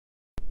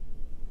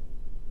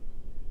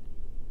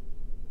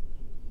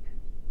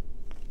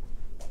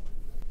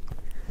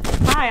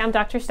Hi, I'm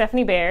Dr.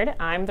 Stephanie Baird.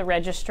 I'm the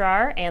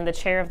registrar and the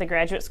chair of the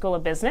Graduate School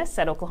of Business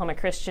at Oklahoma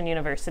Christian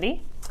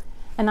University.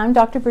 And I'm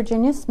Dr.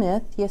 Virginia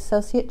Smith, the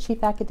Associate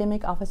Chief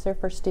Academic Officer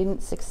for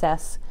Student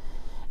Success.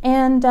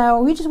 And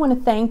we just want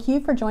to thank you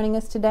for joining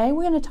us today.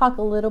 We're going to talk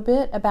a little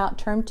bit about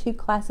Term 2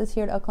 classes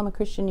here at Oklahoma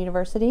Christian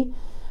University.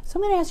 So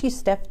I'm going to ask you,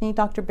 Stephanie,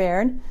 Dr.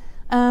 Baird,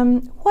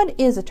 what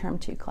is a Term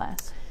 2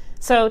 class?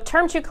 So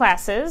Term 2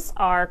 classes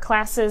are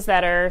classes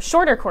that are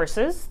shorter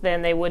courses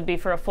than they would be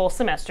for a full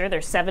semester.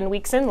 They're 7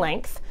 weeks in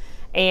length.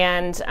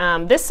 And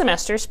this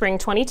semester, spring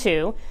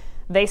 22,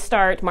 they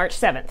start March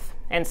 7th.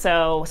 And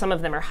so some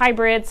of them are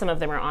hybrid, some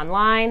of them are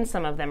online,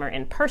 some of them are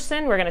in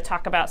person. We're going to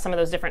talk about some of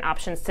those different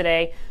options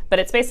today. But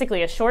it's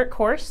basically a short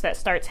course that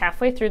starts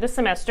halfway through the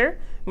semester,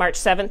 March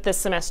 7th this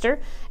semester,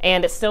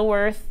 and it's still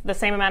worth the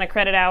same amount of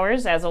credit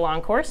hours as a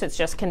long course. It's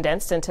just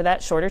condensed into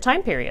that shorter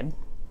time period.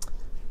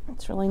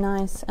 That's really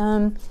nice.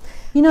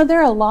 You know, there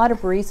are a lot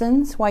of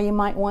reasons why you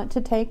might want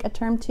to take a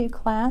Term 2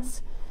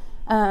 class.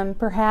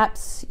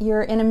 Perhaps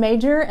you're in a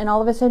major and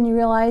all of a sudden you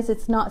realize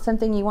it's not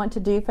something you want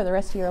to do for the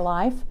rest of your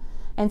life.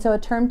 And so a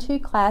Term 2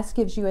 class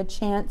gives you a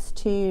chance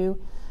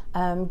to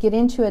get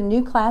into a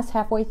new class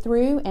halfway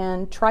through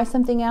and try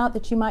something out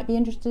that you might be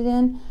interested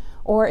in.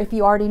 Or if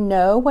you already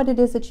know what it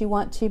is that you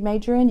want to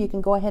major in, you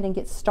can go ahead and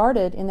get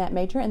started in that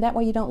major, and that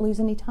way you don't lose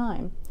any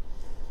time.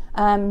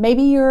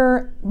 Maybe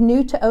you're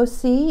new to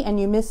OC and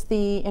you missed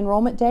the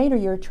enrollment date, or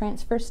you're a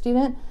transfer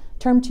student.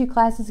 Term 2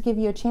 classes give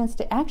you a chance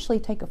to actually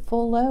take a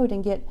full load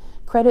and get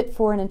credit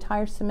for an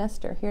entire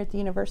semester here at the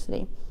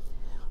university.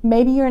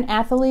 Maybe you're an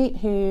athlete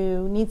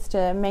who needs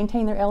to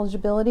maintain their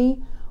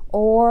eligibility,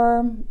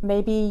 or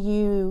maybe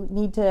you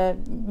need to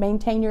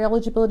maintain your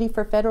eligibility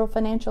for federal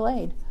financial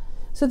aid.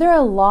 So there are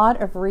a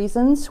lot of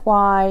reasons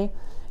why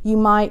you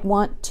might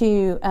want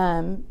to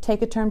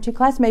take a Term 2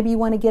 class. Maybe you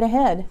want to get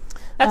ahead.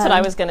 That's what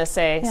I was going to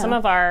say. Yeah. Some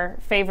of our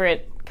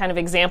favorite kind of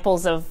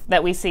examples of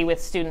that we see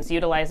with students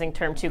utilizing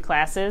Term 2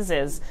 classes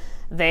is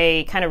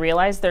they kind of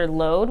realize their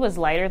load was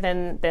lighter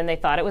than they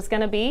thought it was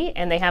going to be,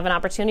 and they have an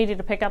opportunity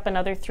to pick up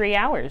another 3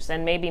 hours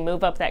and maybe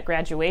move up that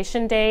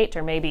graduation date,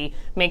 or maybe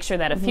make sure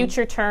that a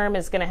future term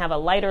is going to have a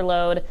lighter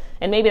load,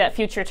 and maybe that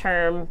future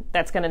term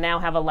that's going to now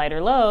have a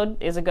lighter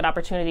load is a good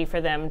opportunity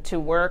for them to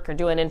work or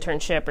do an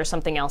internship or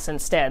something else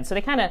instead. So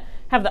they kind of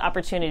have the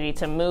opportunity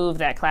to move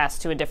that class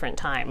to a different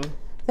time.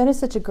 That is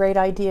such a great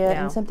idea,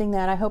 Yeah. and something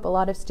that I hope a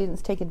lot of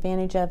students take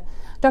advantage of.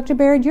 Dr.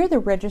 Baird, you're the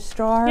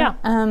registrar.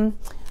 Yeah.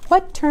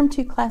 What Term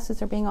 2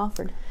 classes are being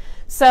offered?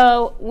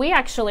 So we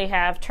actually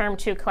have Term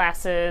 2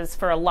 classes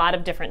for a lot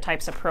of different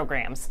types of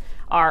programs.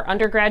 Our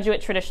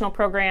undergraduate traditional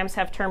programs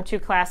have Term 2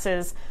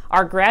 classes.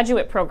 Our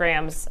graduate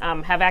programs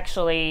have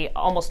actually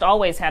almost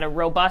always had a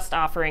robust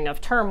offering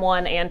of Term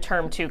 1 and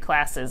Term 2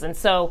 classes. And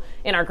so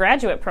in our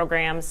graduate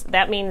programs,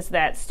 that means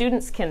that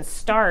students can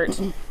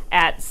start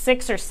at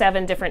 6 or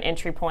 7 different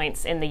entry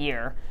points in the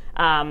year.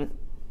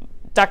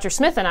 Dr.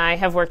 Smith and I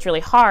have worked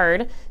really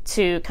hard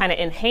to kind of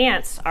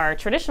enhance our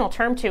traditional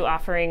Term 2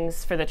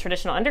 offerings for the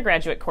traditional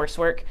undergraduate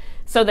coursework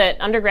so that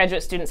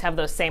undergraduate students have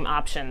those same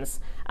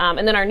options.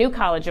 And then our new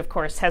college, of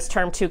course, has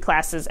Term 2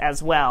 classes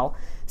as well.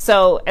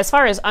 So as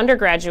far as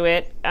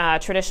undergraduate,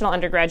 traditional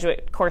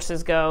undergraduate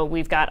courses go,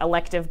 we've got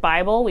elective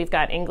Bible, we've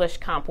got English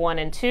Comp 1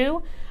 and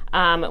 2,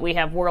 we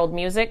have world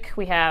music,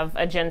 we have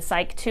a Gen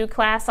Psych 2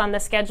 class on the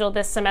schedule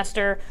this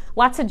semester,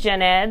 lots of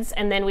Gen Eds,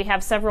 and then we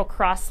have several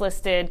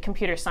cross-listed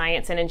computer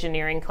science and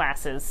engineering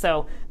classes.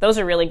 So those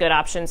are really good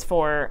options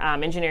for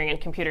engineering and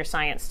computer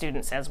science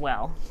students as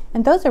well.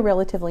 And those are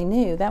relatively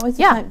new. That was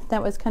Yeah.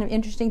 that was kind of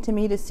interesting to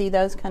me to see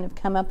those kind of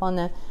come up on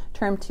the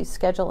Term 2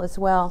 schedule as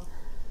well.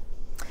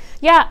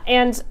 Yeah,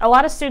 and a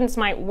lot of students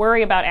might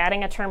worry about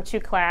adding a Term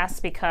 2 class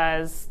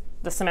because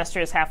the semester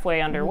is halfway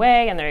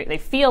underway and they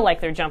feel like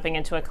they're jumping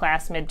into a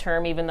class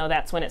midterm, even though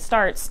that's when it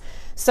starts.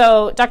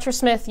 So, Dr.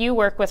 Smith, you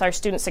work with our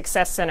Student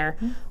Success Center.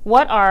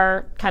 What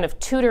are kind of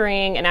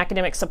tutoring and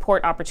academic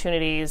support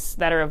opportunities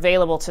that are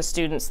available to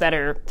students that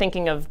are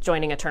thinking of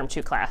joining a Term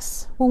 2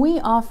 class? Well, we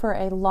offer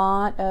a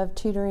lot of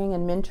tutoring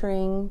and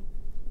mentoring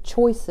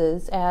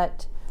choices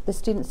at the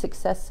Student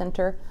Success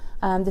Center,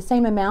 the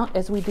same amount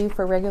as we do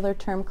for regular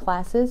term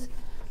classes.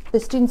 The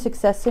Student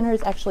Success Center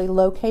is actually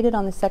located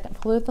on the second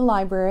floor of the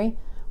library,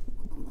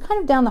 kind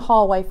of down the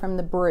hallway from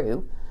the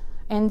brew.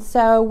 And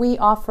so we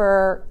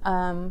offer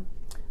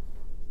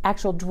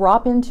actual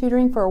drop-in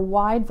tutoring for a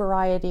wide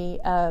variety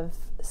of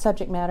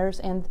subject matters,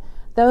 and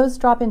those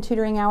drop-in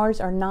tutoring hours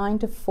are 9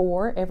 to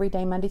 4 every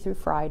day, Monday through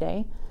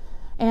Friday.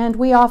 And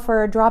we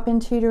offer drop-in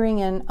tutoring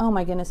in, oh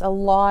my goodness, a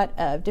lot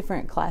of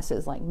different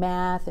classes like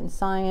math and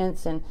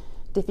science and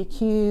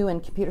DiffyQ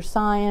and computer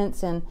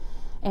science and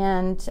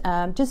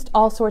just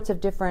all sorts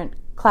of different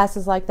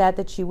classes like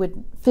that you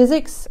would,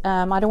 physics,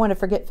 I don't want to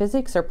forget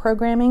physics or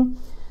programming.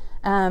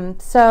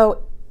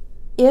 So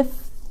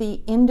if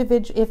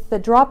the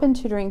drop-in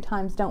tutoring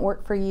times don't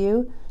work for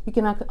you, you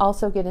can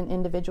also get an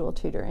individual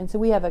tutor. And so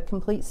we have a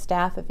complete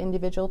staff of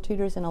individual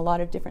tutors in a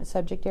lot of different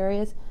subject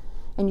areas,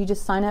 and you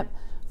just sign up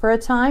for a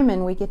time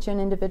and we get you an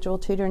individual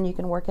tutor and you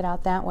can work it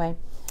out that way.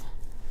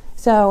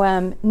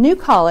 So New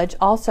College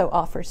also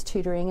offers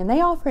tutoring, and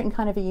they offer it in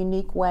kind of a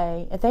unique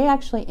way. They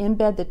actually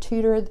embed the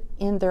tutor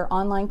in their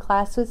online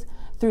classes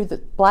through the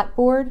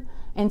Blackboard.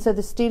 And so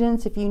the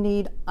students, if you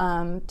need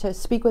to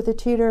speak with the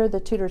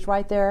tutor's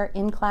right there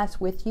in class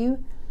with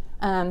you.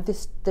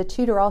 The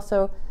tutor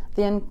also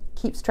then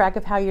keeps track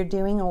of how you're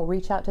doing and will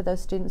reach out to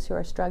those students who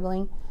are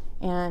struggling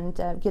and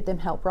get them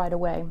help right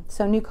away.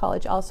 So New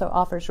College also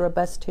offers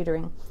robust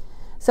tutoring.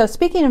 So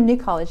speaking of New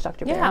College,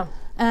 Dr. Baird,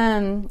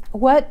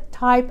 what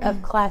type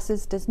of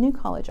classes does New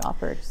College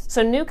offer?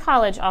 So New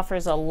College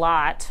offers a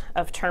lot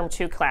of Term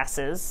 2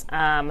 classes.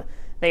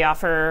 They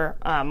offer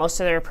most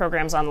of their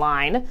programs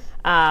online,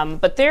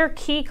 but their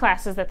key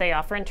classes that they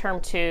offer in Term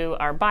 2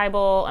 are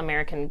Bible,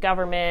 American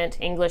Government,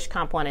 English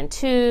Comp 1 and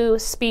 2,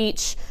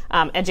 Speech,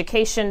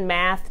 Education,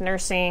 Math,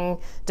 Nursing,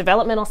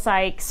 Developmental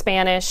Psych,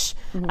 Spanish.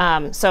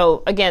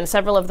 So again,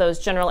 several of those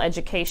general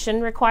education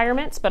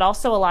requirements, but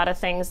also a lot of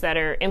things that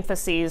are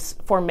emphases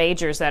for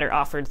majors that are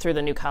offered through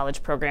the New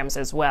College programs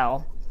as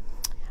well.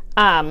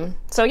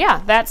 So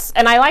yeah,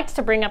 and I like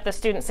to bring up the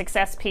student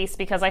success piece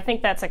because I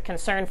think that's a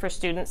concern for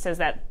students, is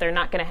that they're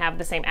not going to have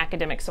the same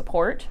academic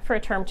support for a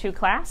Term 2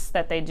 class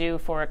that they do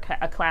for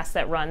a class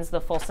that runs the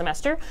full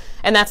semester.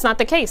 And that's not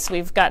the case.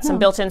 We've got some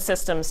built-in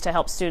systems to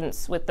help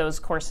students with those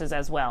courses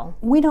as well.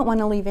 We don't want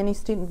to leave any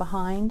student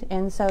behind,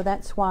 and so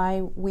that's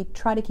why we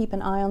try to keep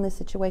an eye on this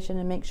situation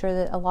and make sure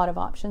that a lot of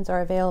options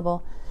are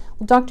available.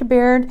 Dr.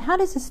 Baird, how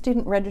does a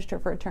student register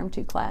for a Term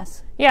 2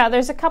 class? Yeah,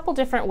 there's a couple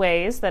different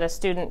ways that a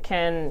student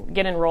can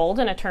get enrolled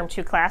in a Term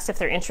 2 class if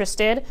they're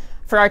interested.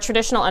 For our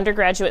traditional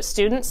undergraduate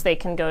students, they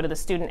can go to the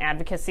Student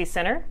Advocacy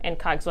Center in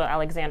Cogswell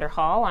Alexander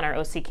Hall on our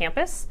OC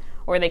campus,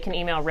 or they can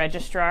email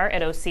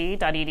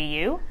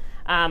registrar@oc.edu.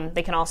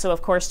 They can also,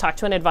 of course, talk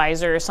to an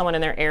advisor or someone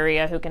in their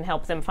area who can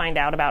help them find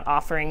out about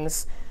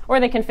offerings,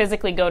 or they can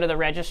physically go to the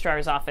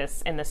registrar's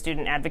office in the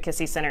Student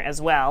Advocacy Center as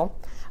well.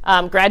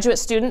 Graduate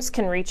students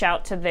can reach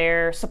out to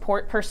their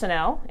support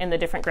personnel in the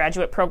different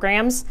graduate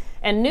programs,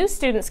 and new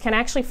students can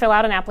actually fill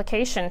out an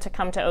application to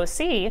come to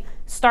OC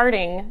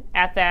starting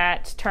at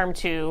that Term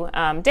 2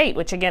 date,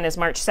 which again is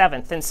March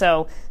 7th. And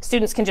so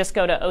students can just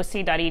go to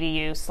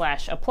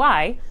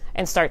oc.edu/apply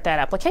and start that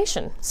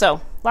application.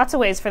 So lots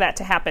of ways for that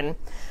to happen.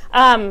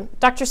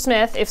 Dr.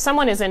 Smith, if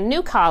someone is in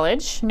New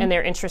College and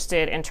they're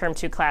interested in Term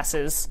 2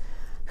 classes,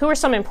 who are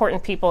some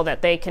important people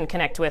that they can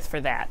connect with for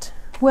that?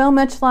 Well,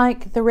 much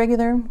like the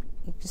regular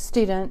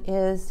student,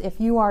 is if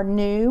you are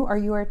new or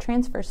you are a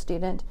transfer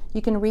student,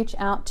 you can reach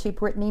out to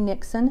Brittany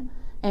Nixon,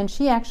 and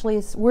she actually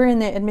is, we're in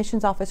the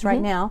admissions office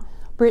right now.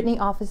 Brittany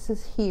office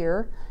is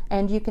here,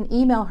 and you can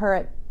email her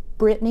at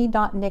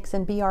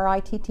brittany.nixon,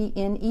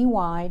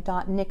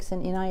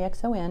 brittney.nixon,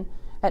 Nixon,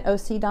 at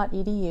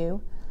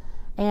oc.edu.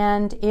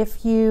 And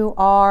if you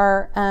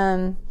are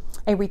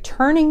a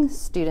returning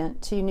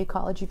student to New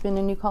College, you've been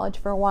in New College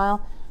for a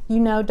while, you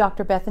know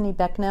Dr. Bethany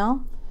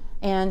Becknell,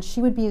 and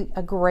she would be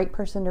a great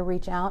person to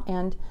reach out.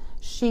 And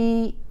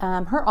she,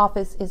 her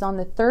office is on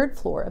the 3rd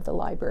floor of the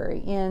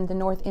library in the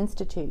North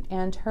Institute,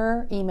 and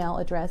her email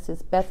address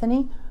is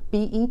Bethany,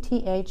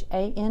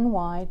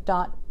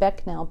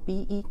 BETHANY.Becknell,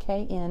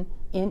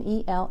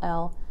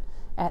 BEKNNELL,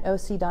 at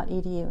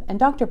oc.edu. And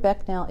Dr.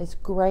 Becknell is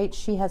great.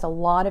 She has a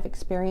lot of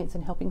experience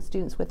in helping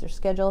students with their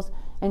schedules,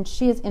 and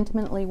she is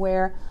intimately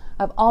aware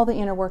of all the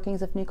inner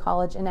workings of New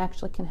College and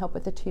actually can help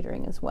with the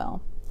tutoring as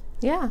well.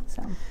 Yeah.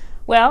 So.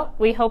 Well,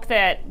 we hope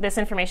that this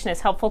information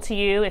is helpful to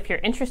you. If you're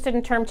interested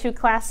in Term 2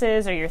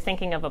 classes, or you're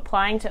thinking of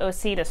applying to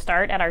OC to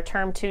start at our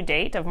Term 2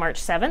 date of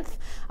March 7th,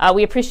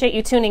 we appreciate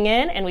you tuning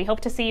in, and we hope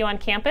to see you on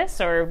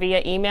campus or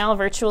via email,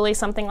 virtually,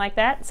 something like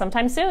that,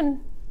 sometime soon.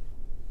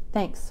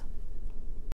 Thanks.